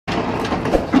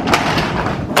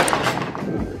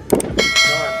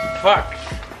Fuck.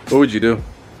 What would you do?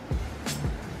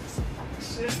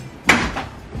 Shit.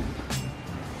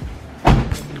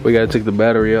 We gotta take the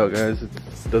battery out, guys. It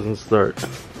doesn't start.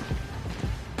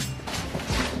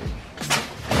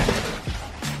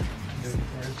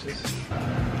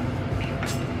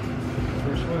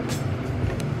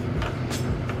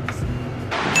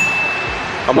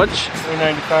 How much?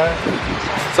 $3.95.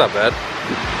 It's not bad.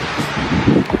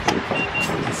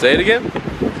 Say it again.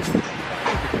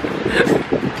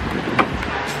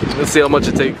 Let's see how much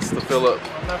it takes to fill up.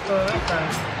 I'm not feeling that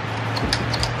time.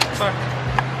 Fuck.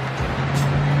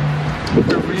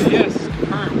 Yes,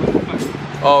 confirm. What the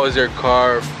fuck? Oh, is your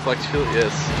car flex fuel?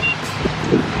 Yes.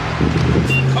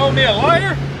 Call me a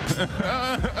liar?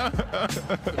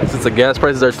 Since the gas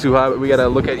prices are too high, we gotta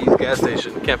look at each gas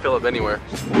station. We can't fill up anywhere.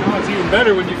 Oh, it's even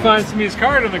better when you find somebody's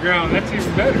card on the ground. That's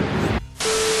even better.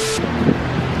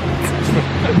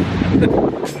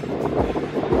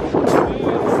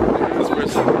 This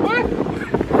person. What?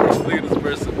 Look at this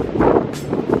person.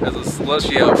 Has a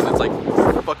slushy out, but it's like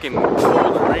fucking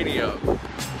cold and rainy out.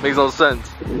 Makes no sense.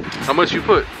 How much you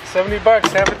put? $70,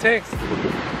 half a tank.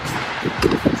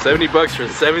 $70 for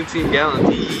 17 gallons.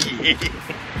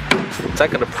 It's not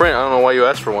gonna print. I don't know why you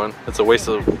asked for one. It's a waste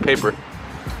of paper.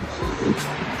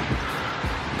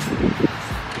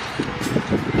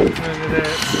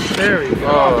 There we go.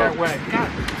 Oh. That way. God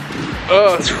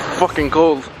Oh, it's fucking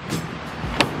cold.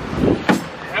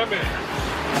 damn it.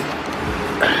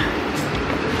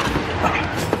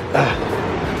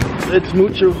 It's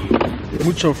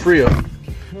mucho frio.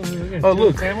 Oh,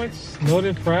 look. Sandwich,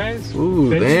 loaded fries. Ooh,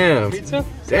 veggie damn. Pizza.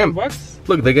 Damn. $7.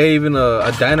 Look, they got even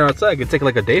a diner outside. I could take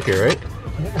like a date here, right?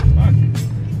 Yeah, fuck.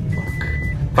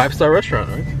 5-star restaurant,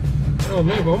 right? Oh,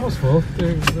 maybe almost full.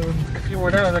 There's a few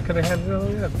more down. I could have had it all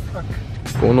yet. Fuck.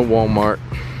 Going to Walmart.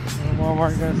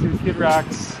 Walmart, gonna see the Kid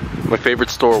Rocks. My favorite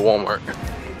store, Walmart.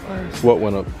 What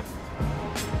went up?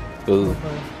 The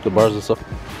bars and stuff.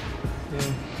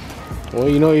 Yeah. Well,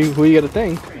 you know who you got to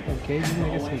thank. Okay, you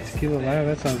gonna get some tequila live.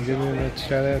 That sounds good. Let's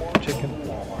try that chicken.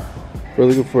 We're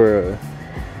looking for a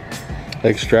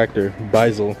extractor,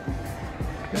 Beisel.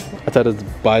 I thought it's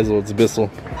Beisel, it's Bissell.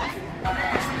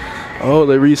 Oh,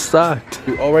 they restocked.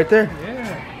 Oh, right there.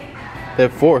 Yeah. They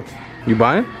have 4. You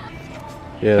buying?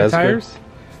 Yeah, that's tires? good.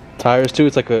 Tires too.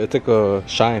 It's like a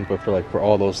Shine, but for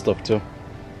all those stuff too.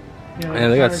 Yeah,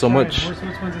 And they got so much. Which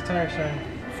one's a tire Shine?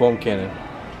 Foam cannon.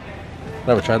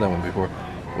 Never tried that one before.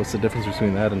 What's the difference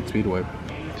between that and Speed Wipe?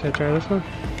 Should I try this one?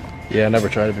 Yeah, I never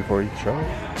tried it before. You can try it.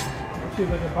 Actually,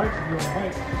 like a bike if you want a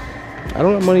bike. I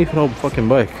don't have money for no fucking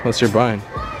bike unless you're buying.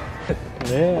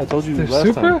 Yeah, I told you The last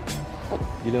Supra? time.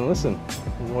 You didn't listen.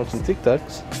 You watched some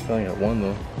TikToks. I only got one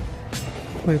though.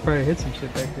 We probably hit some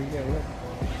shit back there. Yeah, look.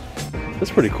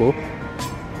 That's pretty cool.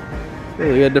 Yeah,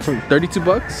 they got different. $32.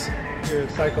 You're a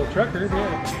cycle trucker,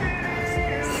 yeah.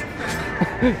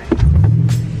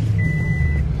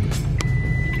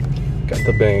 Got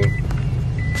the bang.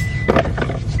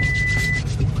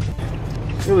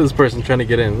 Look at this person trying to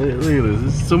get in. Look at this.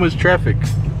 There's so much traffic.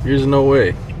 There's no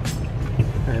way.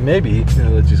 Maybe.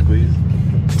 I'll let you squeeze.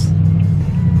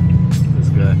 This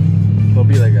guy. Don't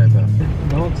be that guy, pal.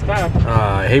 Don't stop.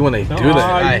 I hate when they do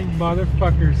that. You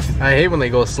motherfuckers. I hate when they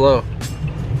go slow.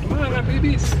 Come on, my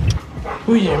babies.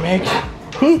 Oh yeah, Mac.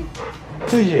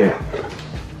 Oh yeah.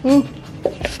 What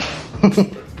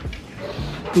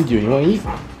you doing? You wanna eat?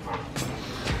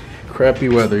 Crappy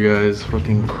weather, guys.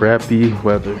 Fucking crappy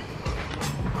weather.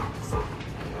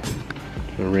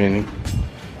 It's raining.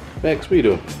 Max, what you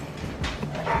doing?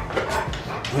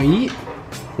 Wanna eat?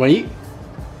 Wanna eat?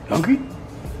 Hungry?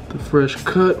 The fresh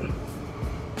cut.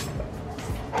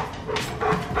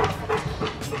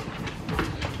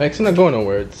 Max, you're not going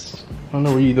nowhere. I don't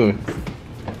know what you're doing.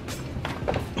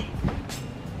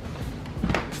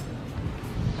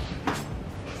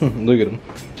 Look at him.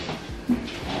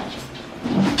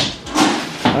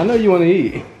 I know you want to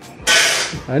eat.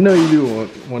 I know you do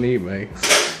want to eat, Max.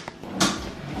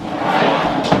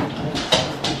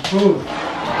 Move.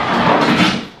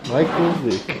 Michael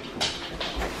Vick.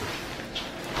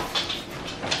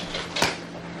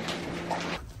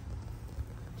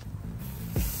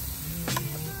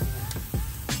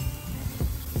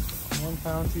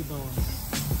 £1 T-bones.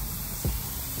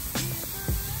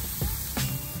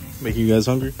 Make you guys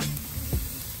hungry?